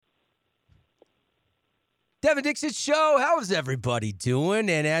Devin Dixon Show. How's everybody doing?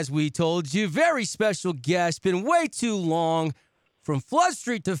 And as we told you, very special guest. Been way too long. From Flood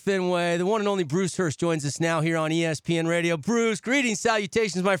Street to Fenway, the one and only Bruce Hurst joins us now here on ESPN Radio. Bruce, greetings,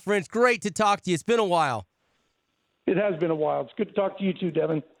 salutations, my friends. Great to talk to you. It's been a while. It has been a while. It's good to talk to you too,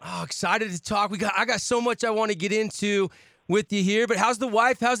 Devin. Oh, excited to talk. I got so much I want to get into with you here. But how's the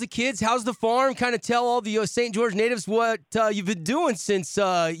wife? How's the kids? How's the farm? Kind of tell all the St. George natives what you've been doing since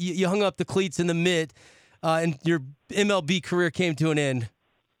you hung up the cleats in the mitt and your MLB career came to an end.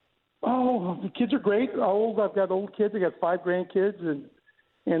 Oh, the kids are great. I've got old kids. I got 5 grandkids,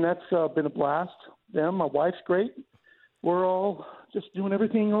 and that's been a blast. My wife's great. We're all just doing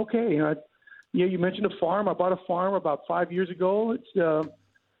everything okay. You mentioned a farm. I bought a farm about 5 years ago. It's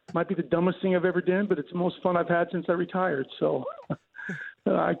might be the dumbest thing I've ever done, but it's the most fun I've had since I retired. So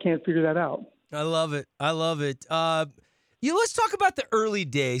I can't figure that out. I love it. Let's talk about the early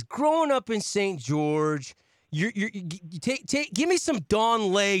days. Growing up in St. George, give me some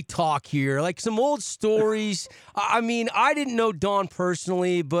Don Lay talk here, like some old stories. I mean, I didn't know Don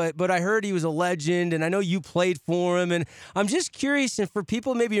personally, but I heard he was a legend, and I know you played for him. And I'm just curious, and for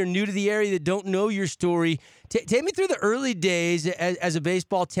people maybe who are new to the area that don't know your story, take me through the early days as a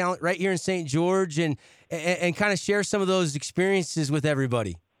baseball talent right here in St. George, and kind of share some of those experiences with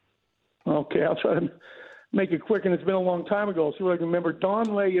everybody. Okay, I'll try to make it quick, and it's been a long time ago, so I remember.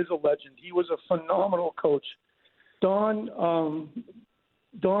 Don Lay is a legend. He was a phenomenal coach. Don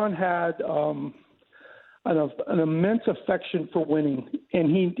had an immense affection for winning, and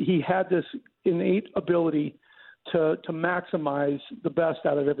he had this innate ability to maximize the best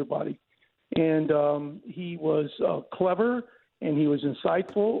out of everybody. And he was clever, and he was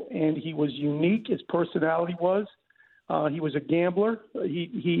insightful, and he was unique. His personality was. He was a gambler.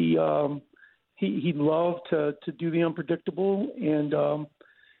 He loved to do the unpredictable, and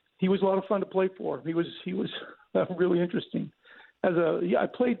he was a lot of fun to play for. He was really interesting. I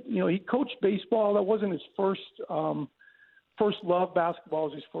played. He coached baseball. That wasn't his first love. Basketball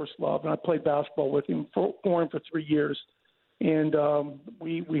was his first love, and I played basketball with him for him for 3 years, and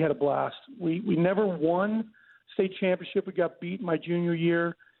we had a blast. We never won state championship. We got beat my junior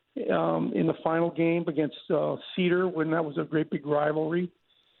year in the final game against Cedar, when that was a great big rivalry.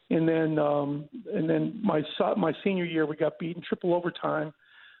 And then my senior year, we got beat in triple overtime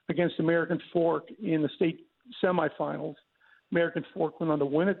against American Fork in the state semifinals. American Fork went on to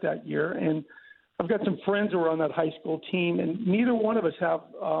win it that year. And I've got some friends who were on that high school team, and neither one of us have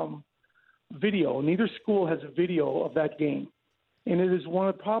video. Neither school has a video of that game. And it is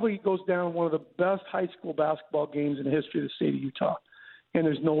probably goes down one of the best high school basketball games in the history of the state of Utah. And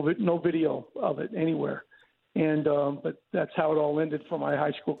there's no video of it anywhere. And but that's how it all ended for my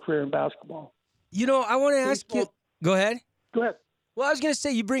high school career in basketball. I want to ask you. Go ahead. Go ahead. Well, I was going to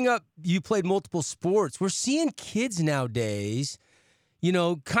say, you bring up you played multiple sports. We're seeing kids nowadays,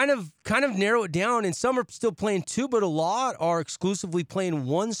 kind of narrow it down, and some are still playing 2, but a lot are exclusively playing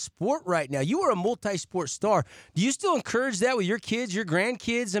 1 sport right now. You are a multi-sport star. Do you still encourage that with your kids, your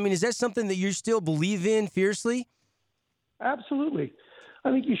grandkids? I mean, is that something that you still believe in fiercely? Absolutely.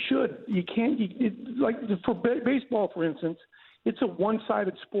 I think you should. You can't. Like for baseball, for instance, it's a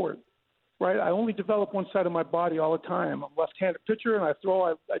one-sided sport. Right, I only develop one side of my body all the time. I'm a left-handed pitcher, and I throw.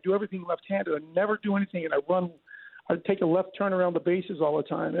 I do everything left-handed. I never do anything, and I run. I take a left turn around the bases all the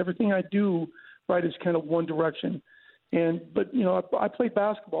time. Everything I do, right, is kind of one direction. But I played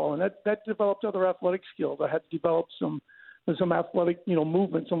basketball, and that developed other athletic skills. I had to develop some athletic,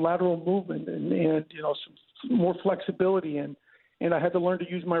 movement, some lateral movement, and some more flexibility, and I had to learn to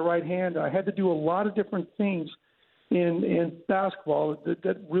use my right hand. I had to do a lot of different things in basketball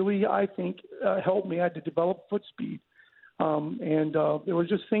that really, I think, helped me. I had to develop foot speed. There were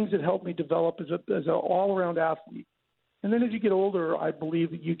just things that helped me develop as an all-around athlete. And then as you get older, I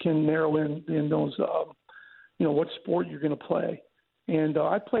believe that you can narrow in those, what sport you're going to play. And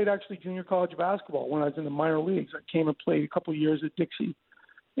I played actually junior college basketball when I was in the minor leagues. I came and played a couple of years at Dixie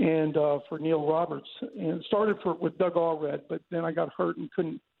and for Neil Roberts. And started with Doug Allred, but then I got hurt and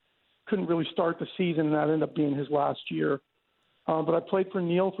couldn't really start the season, and that ended up being his last year. But I played for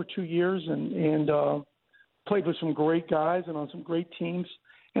Neil for 2 years and played with some great guys and on some great teams,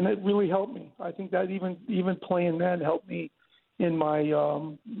 and it really helped me. I think that even playing then helped me in my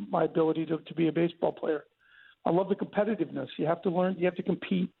my ability to be a baseball player. I love the competitiveness. You have to learn. You have to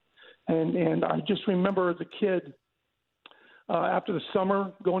compete. And I just remember as a kid, after the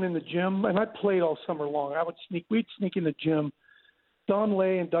summer, going in the gym, and I played all summer long. We'd sneak in the gym. Don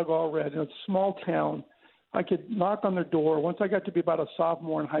Lay and Doug Allred in a small town. I could knock on their door. Once I got to be about a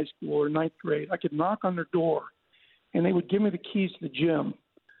sophomore in high school or ninth grade, I could knock on their door, and they would give me the keys to the gym.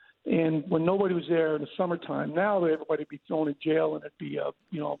 And when nobody was there in the summertime, now everybody would be thrown in jail and it'd be,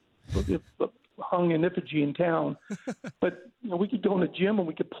 hung in effigy in town. But we could go in the gym and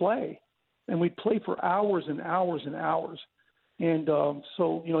we could play. And we'd play for hours and hours and hours. And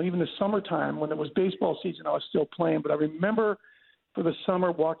so, even the summertime, when it was baseball season, I was still playing. But I remember for the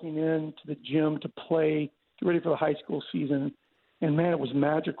summer walking into the gym to play, get ready for the high school season. And, man, it was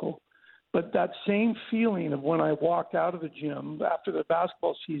magical. But that same feeling of when I walked out of the gym after the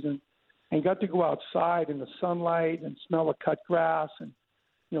basketball season and got to go outside in the sunlight and smell the cut grass and,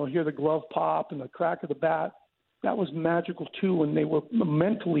 hear the glove pop and the crack of the bat, that was magical too. And they were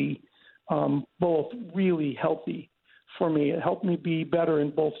mentally both really healthy for me. It helped me be better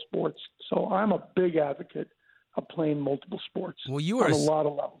in both sports. So I'm a big advocate of playing multiple sports. Well, you were on a lot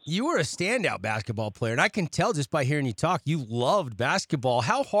of levels. You were a standout basketball player, and I can tell just by hearing you talk, you loved basketball.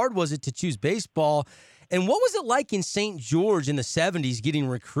 How hard was it to choose baseball? And what was it like in St. George in the 70s getting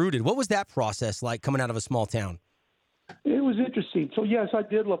recruited? What was that process like coming out of a small town? It was interesting. So, yes, I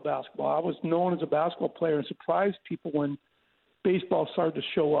did love basketball. I was known as a basketball player and surprised people when baseball started to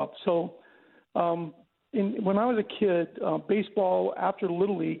show up. So when I was a kid, baseball, after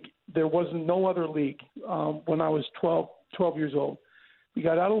Little League, there was no other league when I was 12 years old. We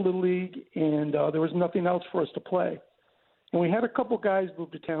got out of Little League, and there was nothing else for us to play. And we had a couple guys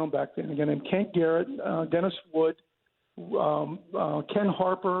move to town back then, again, named Kent Garrett, Dennis Wood, Ken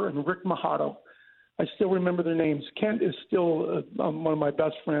Harper, and Rick Mahato. I still remember their names. Kent is still one of my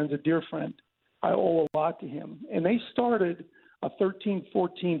best friends, a dear friend. I owe a lot to him. And they started a 13,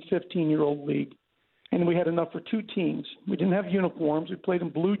 14, 15-year-old league. And we had enough for two teams. We didn't have uniforms. We played in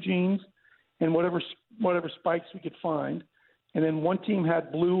blue jeans and whatever spikes we could find. And then one team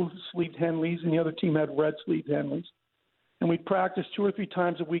had blue sleeved Henleys and the other team had red sleeved Henleys. And we'd practice 2 or 3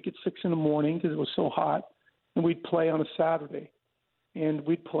 times a week at 6 in the morning because it was so hot. And we'd play on a Saturday. And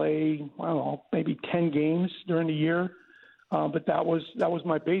we'd play, I don't know, maybe 10 games during the year. But that was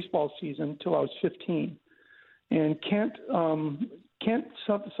my baseball season until I was 15. And Kent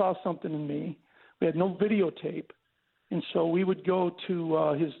saw something in me. We had no videotape, and so we would go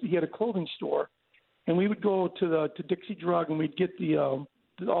to he had a clothing store, and we would go to Dixie Drug, and we'd get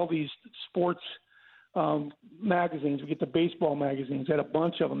all these sports magazines. We get the baseball magazines. I had a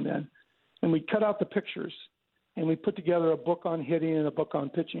bunch of them then, and we'd cut out the pictures, and we'd put together a book on hitting and a book on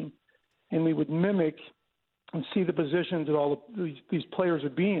pitching, and we would mimic and see the positions that all these players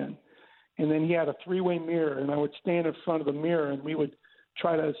would be in. And then he had a 3-way mirror, and I would stand in front of the mirror, and we would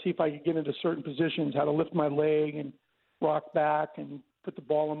try to see if I could get into certain positions, how to lift my leg and rock back and put the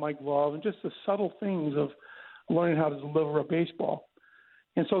ball in my glove, and just the subtle things of learning how to deliver a baseball.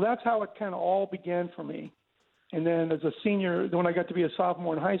 And so that's how it kind of all began for me. And then as a senior, when I got to be a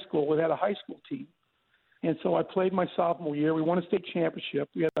sophomore in high school, we had a high school team. And so I played my sophomore year. We won a state championship.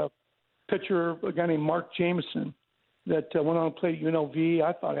 We had a pitcher, a guy named Mark Jameson, that went on to play at UNLV.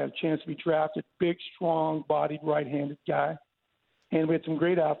 I thought I had a chance to be drafted. Big, strong-bodied, right-handed guy. And we had some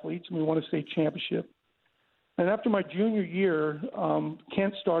great athletes, and we won a state championship. And after my junior year,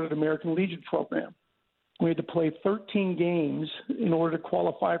 Kent started American Legion program. We had to play 13 games in order to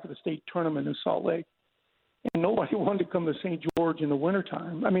qualify for the state tournament in Salt Lake. And nobody wanted to come to St. George in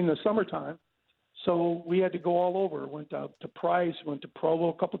the summertime. So we had to go all over. Went to Price, went to Provo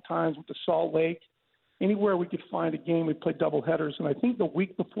a couple of times, went to Salt Lake. Anywhere we could find a game, we played double headers. And I think the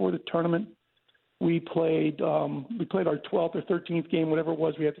week before the tournament, we played our 12th or 13th game, whatever it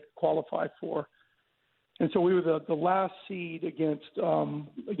was, we had to qualify for. And so we were the last seed against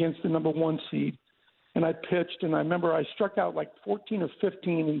the number 1 seed. And I pitched, and I remember I struck out like 14 or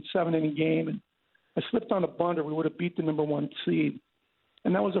 15 in a 7-inning game, and I slipped on a bunt, or we would have beat the number 1 seed.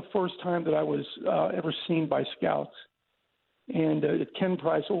 And that was the first time that I was ever seen by scouts. And at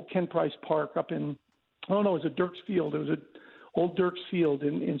old Ken Price Park up in, it was a Dirks Field. It was an old Dirks Field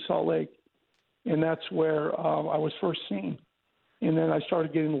in Salt Lake. And that's where I was first seen. And then I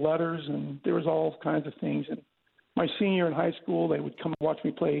started getting letters, and there was all kinds of things. And my senior year in high school, they would come watch me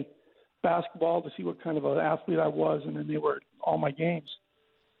play basketball to see what kind of an athlete I was, and then they were at all my games.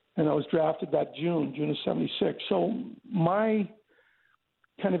 And I was drafted that June of 76. So my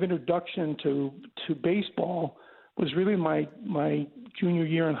kind of introduction to baseball was really my junior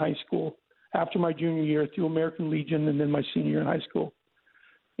year in high school. After my junior year, through American Legion, and then my senior year in high school.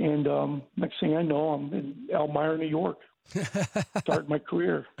 And next thing I know, I'm in Elmira, New York, starting my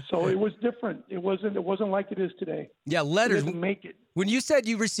career. So it was different. It wasn't like it is today. Yeah, letters. Didn't make it. When you said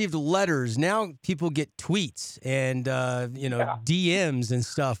you received letters, now people get tweets and DMs and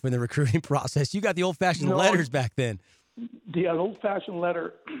stuff in the recruiting process. You got the old-fashioned letters back then. The old-fashioned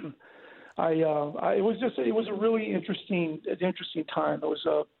letter. It was a really interesting time. It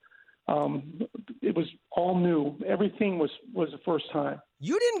was It was all new. Everything was the first time.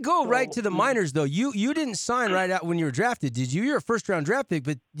 You didn't go right to the minors, though. You didn't sign right out when you were drafted, did you? You're a first-round draft pick,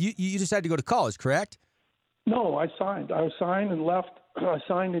 but you decided to go to college, correct? No, I signed. I signed and left. I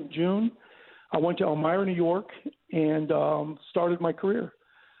signed in June. I went to Elmira, New York, and started my career.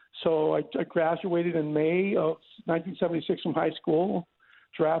 So I graduated in May of 1976 from high school,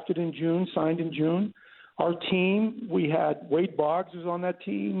 drafted in June, signed in June. Our team, we had Wade Boggs was on that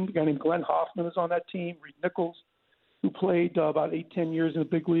team. A guy named Glenn Hoffman was on that team. Reed Nichols, who played about 8-10 years in the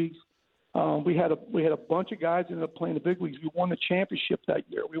big leagues. We had a bunch of guys that ended up playing the big leagues. We won the championship that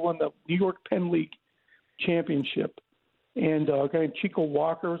year. We won the New York Penn League championship. And a guy named Chico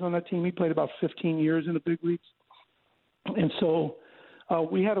Walker was on that team. He played about 15 years in the big leagues. And so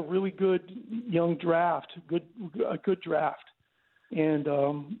we had a really good young draft, a good draft. And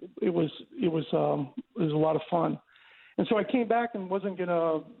it was a lot of fun. And so I came back and wasn't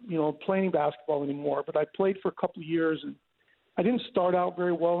gonna play any basketball anymore. But I played for a couple of years, and I didn't start out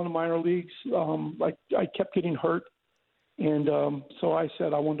very well in the minor leagues. I kept getting hurt, and so I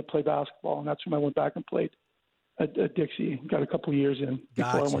said I wanted to play basketball, and that's when I went back and played at Dixie. Got a couple of years in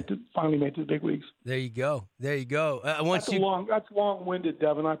before I finally made it to the big leagues. There you go. That's long-winded,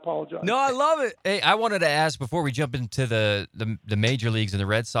 Devin. I apologize. No, I love it. Hey, I wanted to ask before we jump into the major leagues and the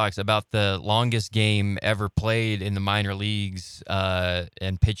Red Sox about the longest game ever played in the minor leagues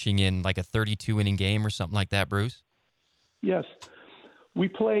and pitching in like a 32-inning game or something like that, Bruce. Yes, we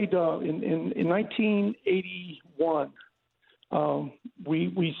played in 1981.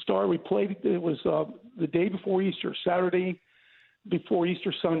 We played. It was the day before Easter, Saturday before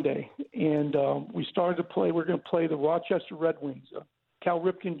Easter Sunday, and we started to play. We're going to play the Rochester Red Wings. Cal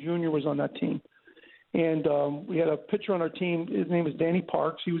Ripken Jr. was on that team, and we had a pitcher on our team. His name was Danny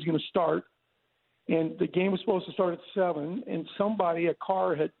Parks. He was going to start, and the game was supposed to start at 7. And a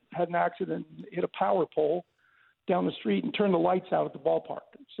car had an accident, hit a power pole down the street, and turned the lights out at the ballpark.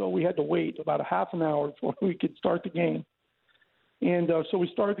 So we had to wait about a half an hour before we could start the game. And so we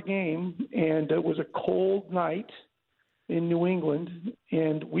started the game, and it was a cold night in New England,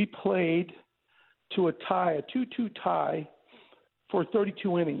 and we played to a 2-2 tie for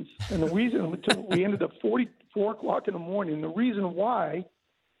 32 innings. And the reason we ended up 4 o'clock in the morning, the reason why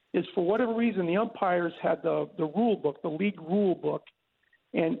is for whatever reason the umpires had the rule book, the league rule book,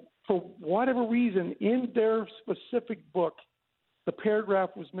 and for whatever reason in their specific book, the paragraph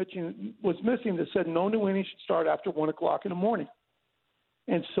was missing that said no new innings should start after 1 o'clock in the morning.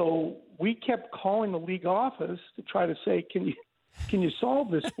 And so we kept calling the league office to try to say, can you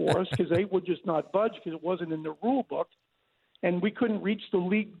solve this for us? Because they would just not budge because it wasn't in the rule book. And we couldn't reach the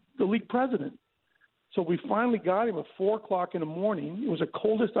league president. So we finally got him at 4 o'clock in the morning. It was the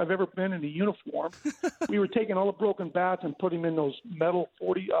coldest I've ever been in a uniform. We were taking all the broken bats and putting them in those metal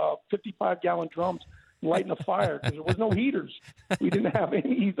 55-gallon drums, lighting a fire because there was no heaters. We didn't have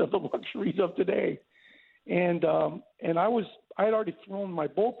any of the luxuries of today. And I had already thrown my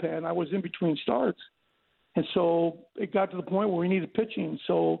bullpen. I was in between starts. And so it got to the point where we needed pitching.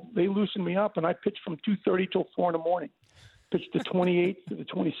 So they loosened me up, and I pitched from 2:30 till 4 in the morning. Pitched the 28th to the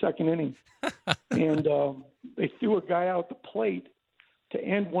 22nd inning. And they threw a guy out the plate to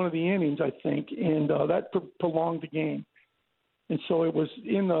end one of the innings, I think, and that prolonged the game. And so it was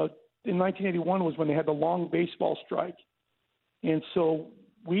in 1981 was when they had the long baseball strike. And so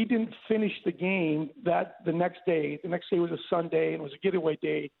we didn't finish the game the next day. The next day was a Sunday, and it was a getaway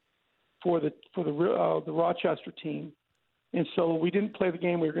day for the Rochester team. And so we didn't play the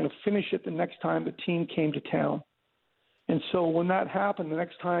game. We were going to finish it the next time the team came to town. And so when that happened, the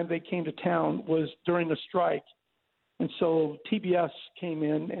next time they came to town was during the strike. And so TBS came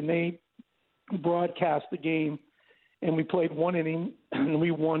in, and they broadcast the game, and we played 1 inning, and we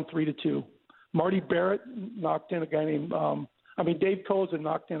won 3-2. Marty Barrett knocked in a guy named Dave Kozin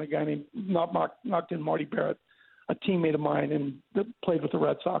knocked in Marty Barrett, a teammate of mine, and that played with the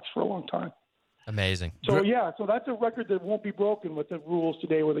Red Sox for a long time. Amazing. So that's a record that won't be broken with the rules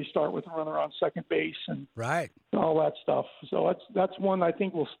today, where they start with a runner on second base and all that stuff. So that's one I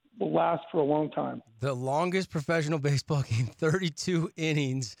think will last for a long time. The longest professional baseball game, 32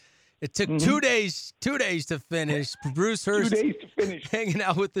 innings. It took 2 days to finish. Bruce Hurst 2 days to finish. Hanging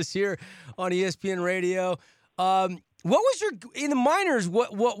out with us here on ESPN Radio. What was in the minors?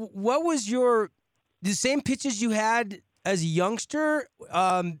 What was the same pitches you had as a youngster?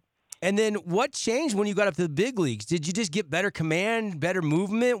 And then what changed when you got up to the big leagues? Did you just get better command, better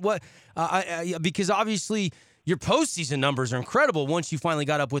movement? Because obviously your postseason numbers are incredible once you finally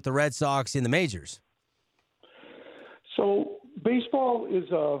got up with the Red Sox in the majors. So baseball is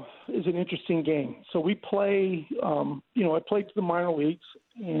an interesting game. So we play, I played to the minor leagues,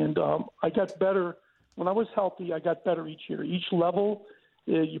 And I got better. When I was healthy, I got better each year. Each level,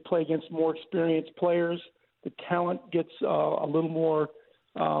 you play against more experienced players. The talent gets a little more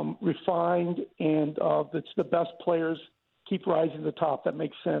refined, and it's the best players keep rising to the top. That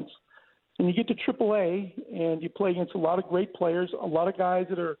makes sense. And you get to AAA, and you play against a lot of great players, a lot of guys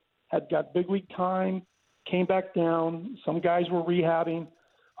that had got big league time, came back down. Some guys were rehabbing.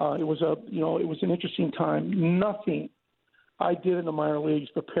 It was an interesting time. Nothing I did in the minor leagues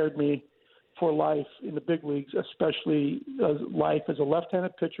prepared me for life in the big leagues, especially life as a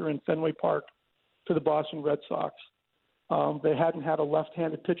left-handed pitcher in Fenway Park for the Boston Red Sox. They hadn't had a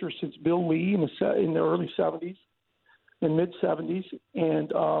left-handed pitcher since Bill Lee in the early 70s and mid-70s,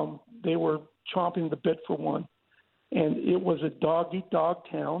 and they were chomping the bit for one. And it was a dog-eat-dog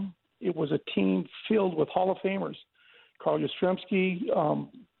town. It was a team filled with Hall of Famers. Carl Yastrzemski,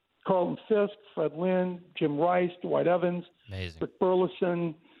 Carlton Fisk, Fred Lynn, Jim Rice, Dwight Evans, Amazing. Rick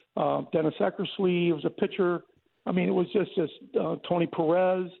Burleson, Dennis Eckersley was a pitcher. I mean, it was just Tony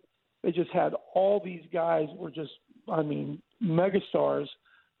Perez. They just had all these guys were just, megastars,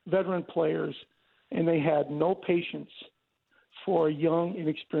 veteran players, and they had no patience for a young,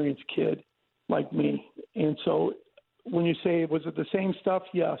 inexperienced kid like me. And so when you say, was it the same stuff?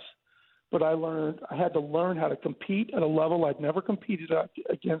 Yes. But I had to learn how to compete at a level I'd never competed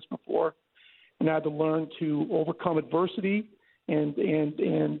against before. And I had to learn to overcome adversity and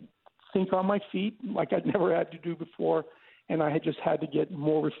think on my feet like I'd never had to do before. And I had to get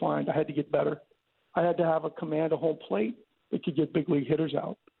more refined. I had to get better. I had to have a command of home plate that could get big league hitters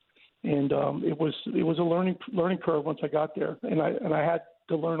out. And it was a learning curve once I got there, and I had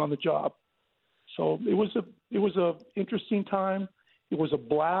to learn on the job. So it was a interesting time. It was a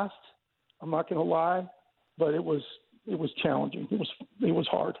blast. I'm not going to lie, but it was challenging. It was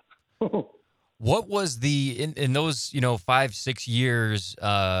hard. What was in those 5-6 years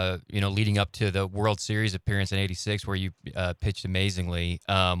leading up to the World Series appearance in '86 where you pitched amazingly?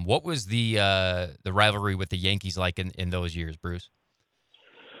 What was the rivalry with the Yankees like in those years, Bruce?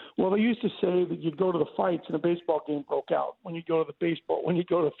 Well, they used to say that you'd go to the fights and a baseball game broke out when you go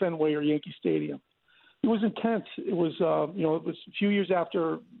to Fenway or Yankee Stadium. It was intense. It was it was a few years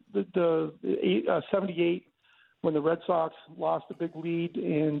after the 78 when the Red Sox lost a big lead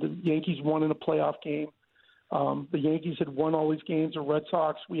and the Yankees won in a playoff game. The Yankees had won all these games. The Red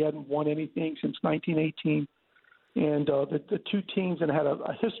Sox, we hadn't won anything since 1918. And the two teams had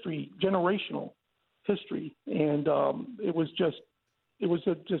a history, generational history, and it was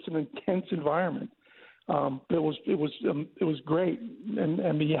just an intense environment. It was great,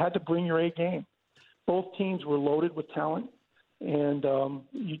 and you had to bring your A game. Both teams were loaded with talent, and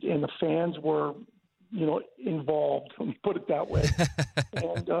the fans were, involved. Let me put it that way.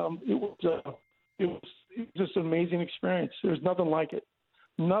 And it was just an amazing experience. There's nothing like it.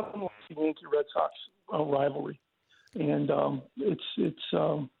 Nothing like the Yankee Red Sox rivalry. And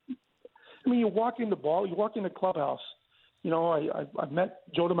you walk in the clubhouse. I met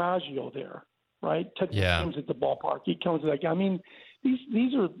Joe DiMaggio there, right? Ted Williams at the ballpark. He comes like,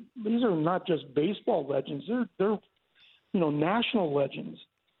 these are not just baseball legends. They're national legends.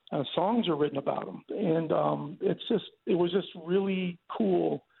 Songs are written about them, and it was just really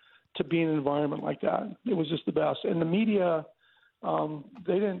cool to be in an environment like that. It was just the best. And the media,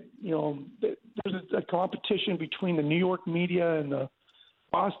 they didn't, there's a competition between the New York media and the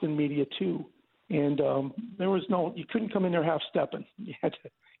Boston media too. And you couldn't come in there half stepping. You had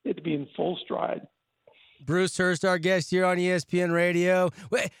to be in full stride. Bruce Hurst, our guest here on ESPN Radio.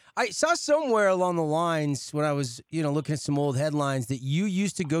 I saw somewhere along the lines when I was, looking at some old headlines that you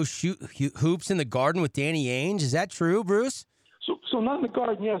used to go shoot hoops in the Garden with Danny Ainge. Is that true, Bruce? So not in the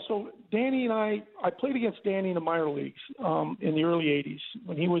Garden, yeah. So Danny and I played against Danny in the minor leagues in the early '80s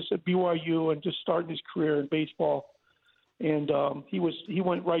when he was at BYU and just starting his career in baseball, and he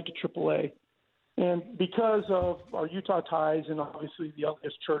went right to AAA. And because of our Utah ties and obviously the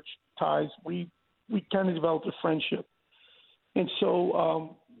LDS Church ties, we kind of developed a friendship. And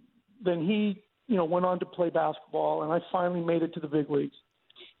so then he, went on to play basketball, and I finally made it to the big leagues.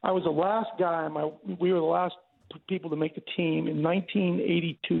 I was the last guy. We were the last people to make the team in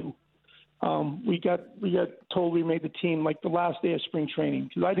 1982. We got told we made the team like the last day of spring training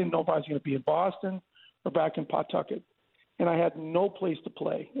because I didn't know if I was going to be in Boston or back in Pawtucket, and I had no place to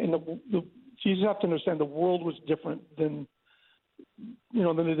play. And you just have to understand the world was different than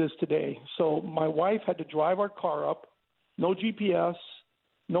it is today. So my wife had to drive our car up, no GPS,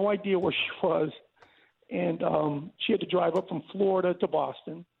 no idea where she was, and she had to drive up from Florida to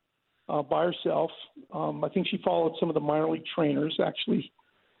Boston by herself. I think she followed some of the minor league trainers actually,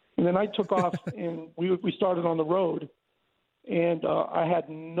 and then I took off and we started on the road. and I had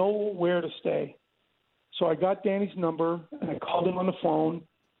nowhere to stay. So I got Danny's number, and I called him on the phone,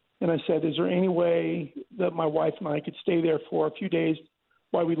 and I said, is there any way that my wife and I could stay there for a few days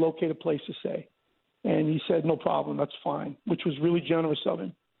while we locate a place to stay? And he said, no problem, that's fine, which was really generous of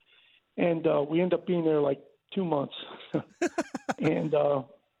him. And we ended up being there like 2 months. And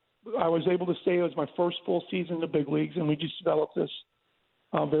I was able to stay. It was my first full season in the big leagues, and we just developed this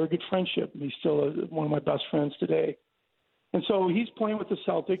very good friendship. He's still one of my best friends today. And so he's playing with the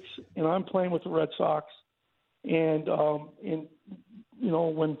Celtics, and I'm playing with the Red Sox. And when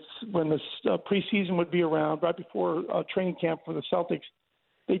the preseason would be around, right before training camp for the Celtics,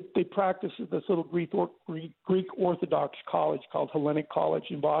 they practice at this little Greek Orthodox college called Hellenic College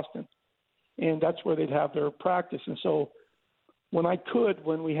in Boston, and that's where they'd have their practice. And so when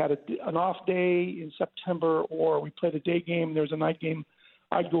we had an off day in September, or we played a day game, there's a night game,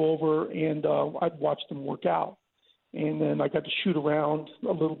 I'd go over and I'd watch them work out. And then I got to shoot around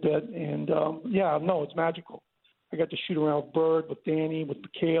a little bit, and it's magical. I got to shoot around with Bird, with Danny, with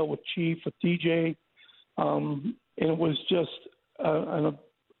Mikhail, with Chief, with DJ, and it was just a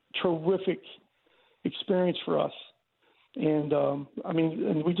terrific experience for us. And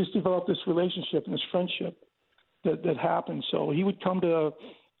and we just developed this relationship and this friendship that happened. So he would come to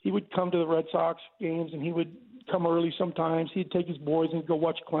the Red Sox games, and he would come early sometimes. He'd take his boys and go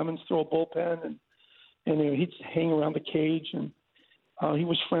watch Clemens throw a bullpen, and he'd hang around the cage, and he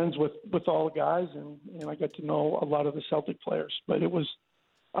was friends with all the guys, and I got to know a lot of the Celtic players. But it was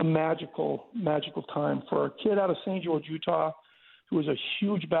a magical time for a kid out of St. George, Utah, who was a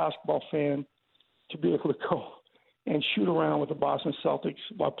huge basketball fan, to be able to go and shoot around with the Boston Celtics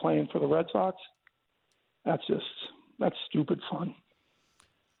while playing for the Red Sox. That's stupid fun.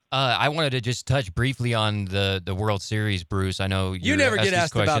 I wanted to just touch briefly on the World Series, Bruce. I know you never get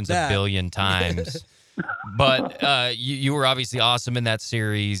asked about questions that a billion times. But you were obviously awesome in that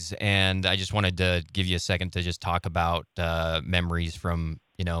series, and I just wanted to give you a second to just talk about memories from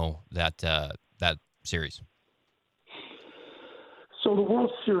that series. So the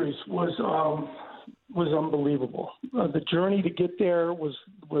World Series was unbelievable. The journey to get there was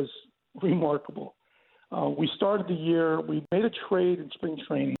remarkable. We started the year. We made a trade in spring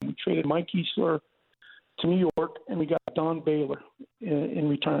training. We traded Mike Easler to New York, and we got Don Baylor in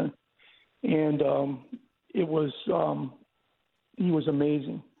return. And he was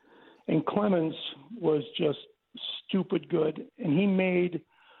amazing. And Clemens was just stupid good, and he made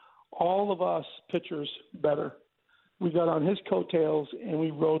all of us pitchers better. We got on his coattails, and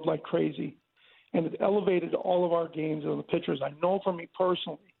we rode like crazy. And it elevated all of our games of the pitchers. I know for me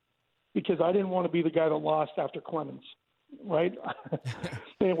personally, because I didn't want to be the guy that lost after Clemens, right?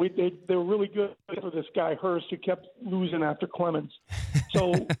 They were really good for this guy, Hurst, who kept losing after Clemens.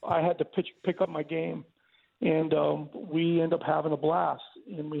 So I had to pick up my game, and we ended up having a blast.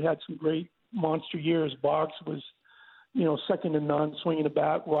 And we had some great monster years. Boggs was, second to none, swinging the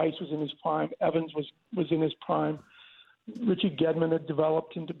bat. Rice was in his prime. Evans was in his prime. Richie Gedman had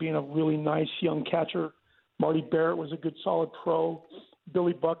developed into being a really nice young catcher. Marty Barrett was a good, solid pro.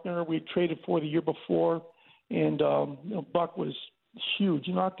 Billy Buckner, we had traded for the year before, and Buck was huge.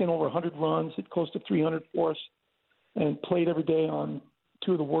 He knocked in over 100 runs, hit close to 300 for us, and played every day on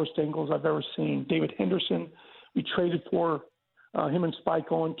two of the worst angles I've ever seen. David Henderson, we traded for him, and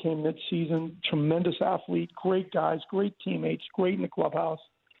Spike Owen came mid-season. Tremendous athlete, great guys, great teammates, great in the clubhouse.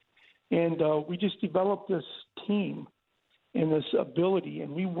 And we just developed this team and this ability,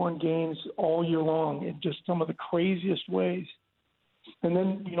 and we won games all year long in just some of the craziest ways. And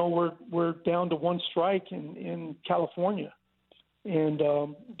then, we're down to one strike in California, and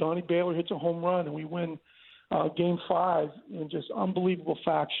Donnie Baylor hits a home run, and we win Game 5 in just unbelievable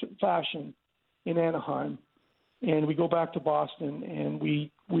fashion in Anaheim. And we go back to Boston, and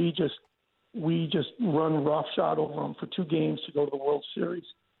we just run roughshod over them for 2 games to go to the World Series.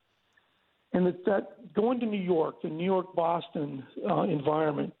 And that going to New York, the New York-Boston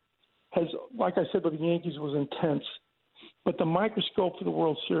environment has, like I said, with the Yankees, was intense. But the microscope for the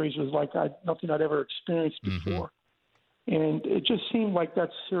World Series was like nothing I'd ever experienced before. Mm-hmm. And it just seemed like that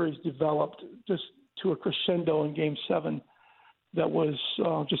series developed just to a crescendo in Game 7 that was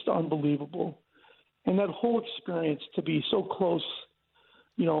just unbelievable. And that whole experience to be so close,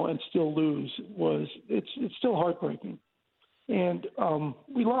 and still lose it's still heartbreaking. And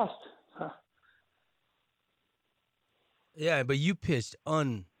we lost. Yeah, but you pitched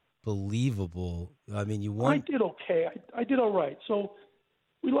unbelievable. I mean, you won. I did okay. I did all right. So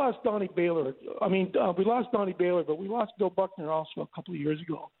we lost Donnie Baylor. We lost Donnie Baylor, but we lost Bill Buckner also a couple of years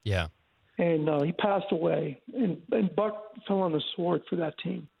ago. Yeah. And he passed away. And Buck fell on the sword for that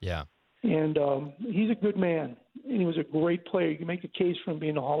team. Yeah. And he's a good man. and he was a great player. You can make the case for him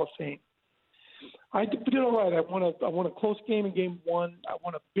being in the Hall of Fame. I did all right. I won a close game in Game 1. I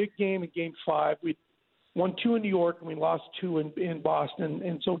won a big game in Game 5. We won 2 in New York, and we lost 2 in Boston.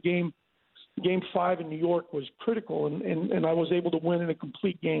 And so Game 5 in New York was critical, and I was able to win in a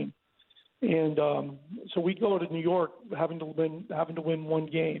complete game. And so we go to New York having to win one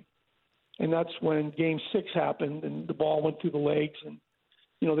game. And that's when Game 6 happened, and the ball went through the legs, and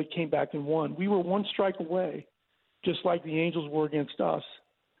they came back and won. We were one strike away, just like the Angels were against us.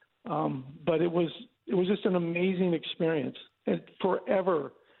 But it was just an amazing experience, and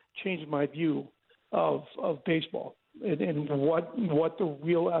forever changed my view of baseball and what the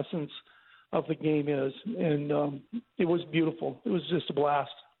real essence of the game is. And it was beautiful. It was just a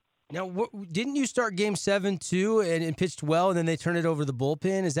blast. Now, didn't you start Game 7 too, and pitched well, and then they turned it over to the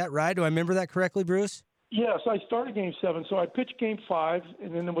bullpen? Is that right? Do I remember that correctly, Bruce? Yes, I started Game 7, so I pitched Game 5,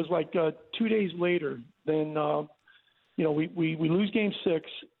 and then it was like 2 days later. Then we lose Game 6,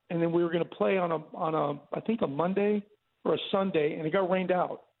 and then we were going to play on a I think a Monday or a Sunday, and it got rained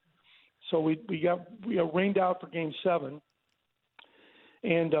out. So we got rained out for Game 7,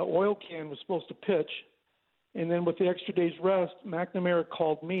 and Oil Can was supposed to pitch. And then with the extra day's rest, McNamara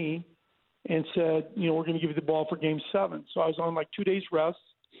called me and said, we're going to give you the ball for Game 7. So I was on 2 days rest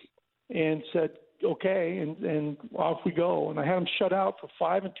and said, okay, and off we go. And I had him shut out for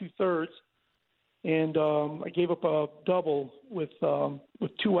 5 2/3, and I gave up a double with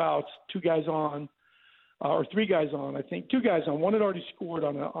 2 outs, 2 guys on, or 3 guys on, I think. 2 guys on. One had already scored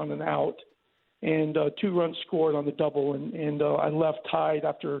on an out, and 2 runs scored on the double, and I left tied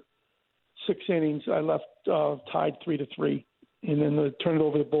after 6 innings. I left tied 3-3, and then they turned it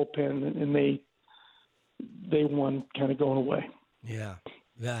over to the bullpen, and they won, kind of going away. Yeah.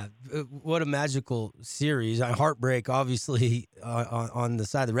 What a magical series. Heartbreak, obviously, on the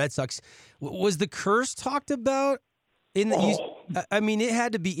side of the Red Sox. Was the curse talked about? It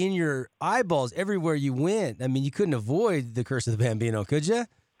had to be in your eyeballs everywhere you went. I mean, you couldn't avoid the curse of the Bambino, could you?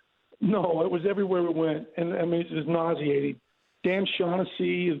 No, it was everywhere we went, and it was nauseating. Dan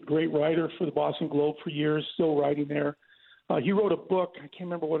Shaughnessy is a great writer for the Boston Globe for years, still writing there. He wrote a book. I can't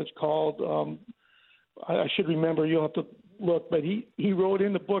remember what it's called. I should remember. You'll have to look. But he wrote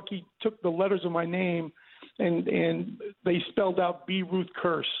in the book, he took the letters of my name, and they spelled out B. Ruth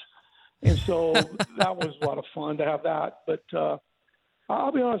Curse. And so that was a lot of fun to have that. But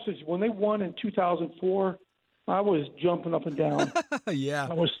I'll be honest with you, when they won in 2004, I was jumping up and down. Yeah.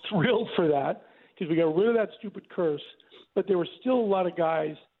 I was thrilled for that because we got rid of that stupid curse. But there were still a lot of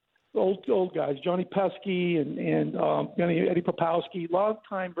guys, old guys, Johnny Pesky and Eddie Popowski,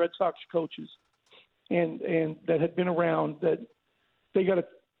 long-time Red Sox coaches, and that had been around, that they got a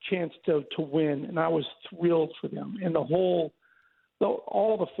chance to win, and I was thrilled for them. And all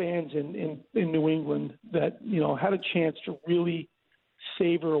the fans in New England that had a chance to really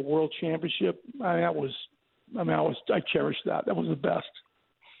savor a world championship. I cherished that. That was the best.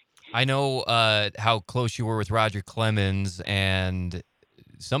 I know how close you were with Roger Clemens, and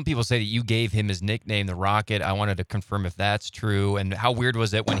some people say that you gave him his nickname, the Rocket. I wanted to confirm if that's true. And how weird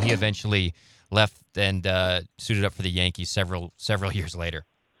was it when he eventually left and suited up for the Yankees several years later?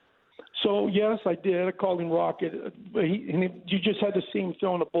 So, yes, I did. I called him Rocket. You just had to see him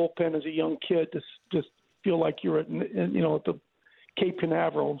throwing a bullpen as a young kid to just feel like you're at the Cape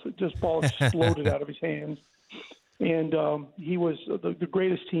Canaveral. This ball exploded out of his hands. And he was the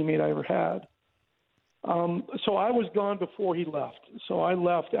greatest teammate I ever had. So I was gone before he left. So I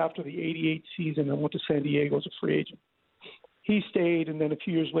left after the 88 season and went to San Diego as a free agent. He stayed, and then a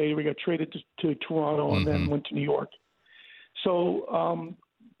few years later we got traded to Toronto and then went to New York. So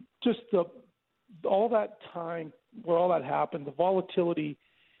just all that time where all that happened, the volatility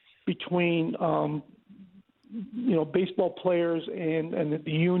between baseball players and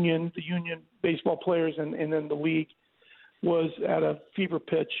the union baseball players and then the league was at a fever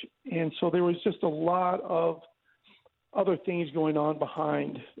pitch. And so there was just a lot of other things going on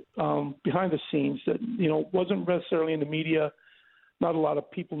behind the scenes that, wasn't necessarily in the media, not a lot of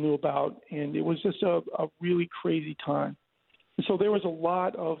people knew about. And it was just a really crazy time. And so there was a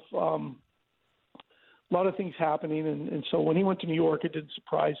lot of things happening. And so when he went to New York, it didn't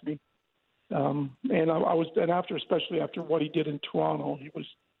surprise me. Especially after what he did in Toronto,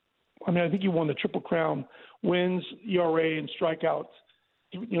 I think he won the Triple Crown, wins, ERA, and strikeouts,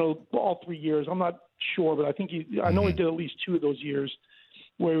 all 3 years. I'm not sure, but I know he did at least 2 of those years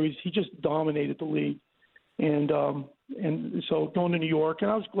where he just dominated the league. And so going to New York,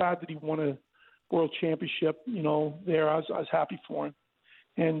 and I was glad that he won a world championship, there. I was happy for him.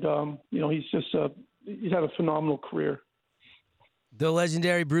 And, he's had a phenomenal career. The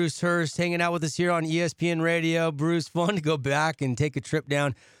legendary Bruce Hurst hanging out with us here on ESPN Radio. Bruce, fun to go back and take a trip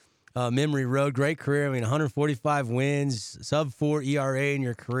down memory road. Great career. I mean, 145 wins, sub-4 ERA in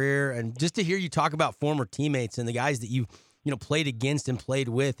your career. And just to hear you talk about former teammates and the guys that you played against and played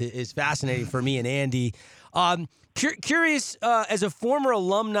with is fascinating for me and Andy. Curious, as a former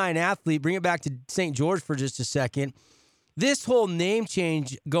alumni and athlete, bring it back to St. George for just a second. This whole name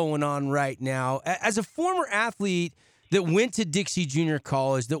change going on right now. As a former athlete that went to Dixie Junior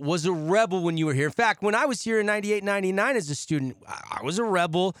College, that was a rebel when you were here. In fact, when I was here in 98, 99 as a student, I was a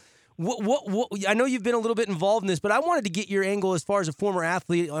rebel. What, I know you've been a little bit involved in this, but I wanted to get your angle as far as a former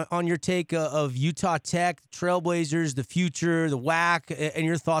athlete on your take of Utah Tech, Trailblazers, the future, the WAC, and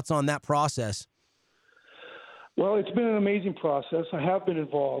your thoughts on that process. Well, it's been an amazing process. I have been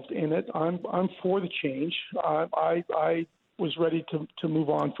involved in it. I'm for the change. I was ready to move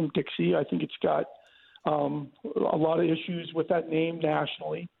on from Dixie. I think it's got a lot of issues with that name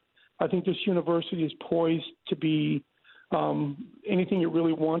nationally. I think this university is poised to be anything it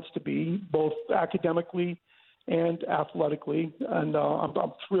really wants to be, both academically and athletically. And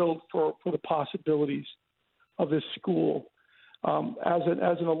I'm thrilled for the possibilities of this school. As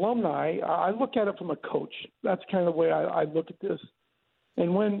an alumni, I look at it from a coach. That's kind of the way I look at this.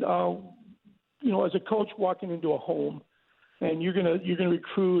 And when as a coach walking into a home, and you're gonna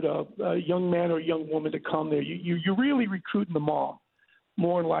recruit a young man or a young woman to come there, you're really recruiting the mom,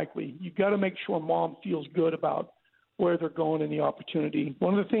 more than likely. You've got to make sure mom feels good about where they're going and the opportunity.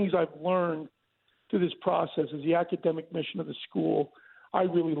 One of the things I've learned through this process is the academic mission of the school I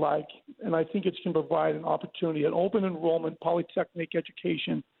really like, and I think it's going to provide an opportunity, an open enrollment, polytechnic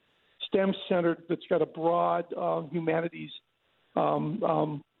education, STEM-centered, that's got a broad humanities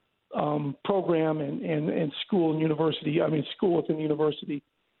program and school and university, school within the university.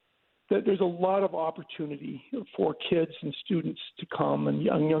 There's a lot of opportunity for kids and students to come and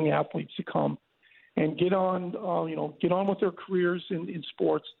young athletes to come and get on with their careers in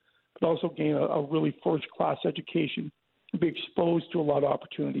sports, but also gain a really first-class education and be exposed to a lot of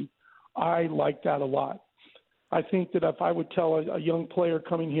opportunity. I like that a lot. I think that if I would tell a young player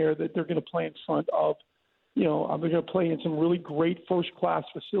coming here that they're going to play in front of, they're going to play in some really great first-class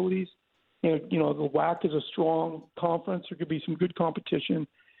facilities. And, the WAC is a strong conference. There could be some good competition.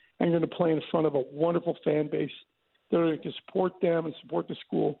 And you're going to play in front of a wonderful fan base that are going to support them and support the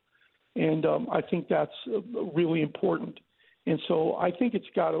school. And I think that's really important. And so I think it's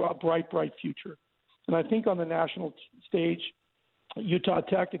got a bright, bright future. And I think on the national stage, Utah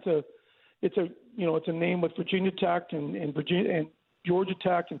Tech, it's a name with Virginia Tech and Virginia and Georgia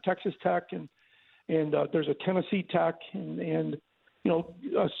Tech and Texas Tech and there's a Tennessee Tech and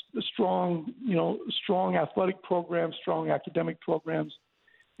a strong athletic programs, strong academic programs.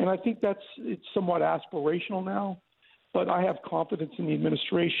 And I think it's somewhat aspirational now, but I have confidence in the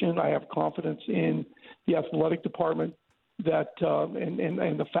administration. I have confidence in the athletic department that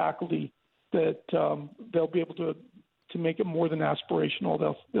and the faculty that they'll be able to make it more than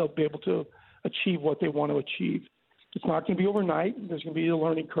aspirational. They'll be able to achieve what they want to achieve. It's not going to be overnight. There's going to be a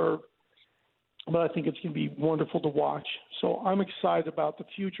learning curve, but I think it's going to be wonderful to watch. So I'm excited about the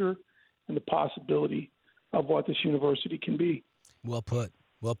future and the possibility of what this university can be. Well put.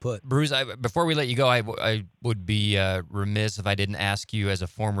 Well put. Bruce, before we let you go, I would be remiss if I didn't ask you, as a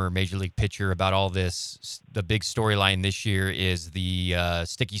former Major League pitcher, about all this. The big storyline this year is the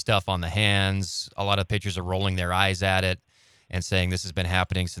sticky stuff on the hands. A lot of pitchers are rolling their eyes at it and saying this has been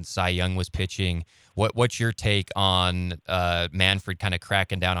happening since Cy Young was pitching. What's your take on Manfred kind of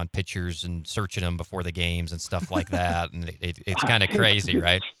cracking down on pitchers and searching them before the games and stuff like that? And it's kind of crazy,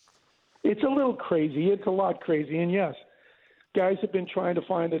 right? It's a little crazy. It's a lot crazy. And yes, guys have been trying to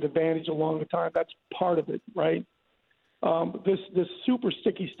find an advantage a long time. That's part of it, right? This super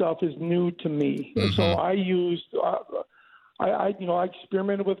sticky stuff is new to me. Mm-hmm. So I used, I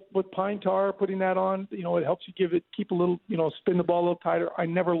experimented with pine tar, putting that on. It helps you keep a little, spin the ball a little tighter. I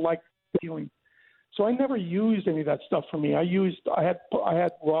never liked the feeling, so I never used any of that stuff for me. I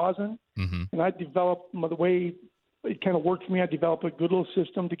had rosin, mm-hmm. and I developed the way it kind of worked for me. I developed a good little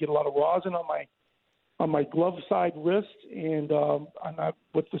system to get a lot of rosin on my glove side wrist, and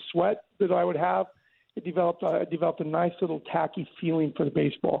with the sweat that I would have, I developed a nice little tacky feeling for the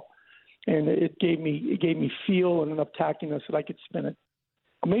baseball, and it gave me feel and enough tackiness that I could spin it.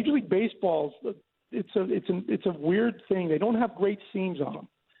 Major League Baseball, it's a weird thing. They don't have great seams on them.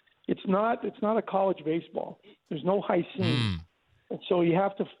 It's not a college baseball. There's no high seam, and so you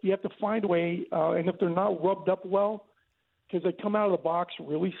have to find a way. And if they're not rubbed up well, because they come out of the box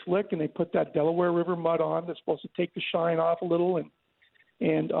really slick, and they put that Delaware River mud on. They're supposed to take the shine off a little and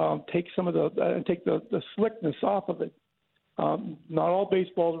take some of the slickness off of it. Not all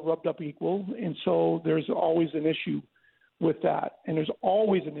baseballs are rubbed up equal, and so there's always an issue with that. And there's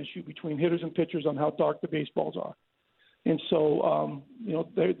always an issue between hitters and pitchers on how dark the baseballs are. And so,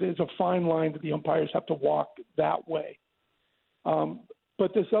 there's a fine line that the umpires have to walk that way.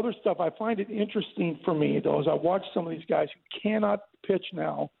 But this other stuff, I find it interesting for me, though, as I watch some of these guys who cannot pitch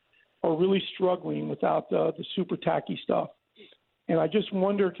now are really struggling without the super tacky stuff. And I just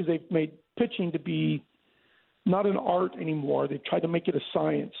wonder, because they've made pitching to be not an art anymore. They've tried to make it a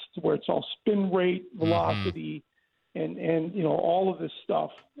science where it's all spin rate, velocity, and all of this stuff,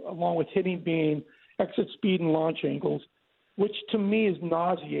 along with hitting being exit speed and launch angles, which to me is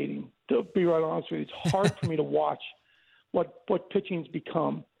nauseating, to be right honest with you. It's hard for me to watch what pitching's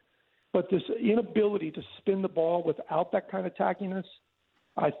become. But this inability to spin the ball without that kind of tackiness,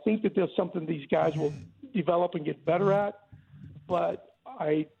 I think that there's something these guys will develop and get better at, but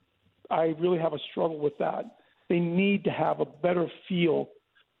I really have a struggle with that. They need to have a better feel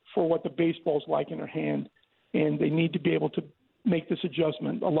for what the baseball's like in their hand, and they need to be able to make this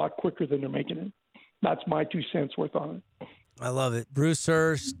adjustment a lot quicker than they're making it. That's my 2 cents worth on it. I love it. Bruce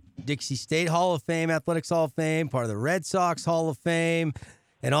Hurst, Dixie State Hall of Fame, Athletics Hall of Fame, part of the Red Sox Hall of Fame,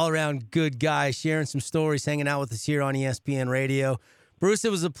 an all-around good guy, sharing some stories, hanging out with us here on ESPN Radio. Bruce,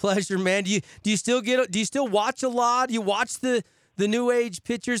 it was a pleasure, man. Do you still watch a lot? Do you watch the new age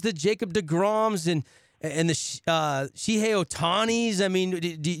pitchers, the Jacob deGroms and the Shohei Ohtanis? I mean,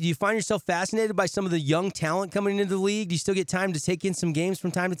 do you find yourself fascinated by some of the young talent coming into the league? Do you still get time to take in some games from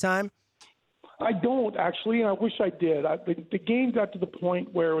time to time? I don't, actually, and I wish I did. The game got to the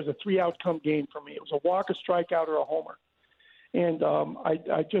point where it was a 3-outcome game for me. It was a walk, a strikeout, or a homer. And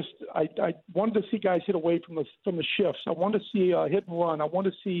I wanted to see guys hit away from the shifts. I wanted to see a hit and run. I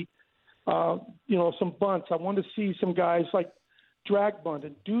wanted to see, some bunts. I wanted to see some guys like drag bunt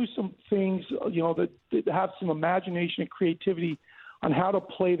and do some things, that have some imagination and creativity on how to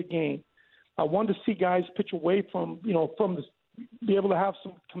play the game. I wanted to see guys pitch away from be able to have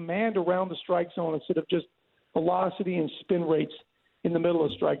some command around the strike zone instead of just velocity and spin rates in the middle of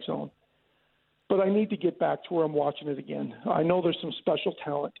the strike zone. But I need to get back to where I'm watching it again. I know there's some special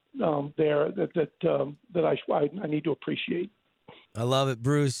talent there that I need to appreciate. I love it,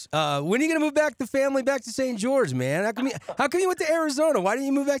 Bruce. When are you going to move back the family back to St. George, man? How come you went to Arizona? Why didn't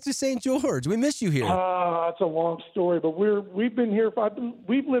you move back to St. George? We miss you here. That's a long story, but we've been here.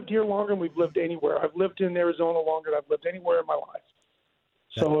 We've lived here longer than we've lived anywhere. I've lived in Arizona longer than I've lived anywhere in my life.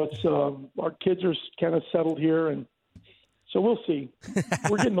 So it's our kids are kind of settled here, and so we'll see.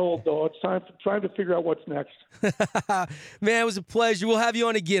 We're getting old, though. It's trying to figure out what's next. Man, it was a pleasure. We'll have you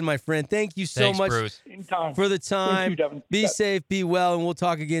on again, my friend. Thank you so much Bruce. For the time. Thank you, Devin. Be safe, be well, and we'll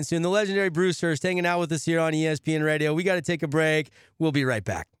talk again soon. The legendary Bruce Hurst hanging out with us here on ESPN Radio. We got to take a break. We'll be right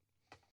back.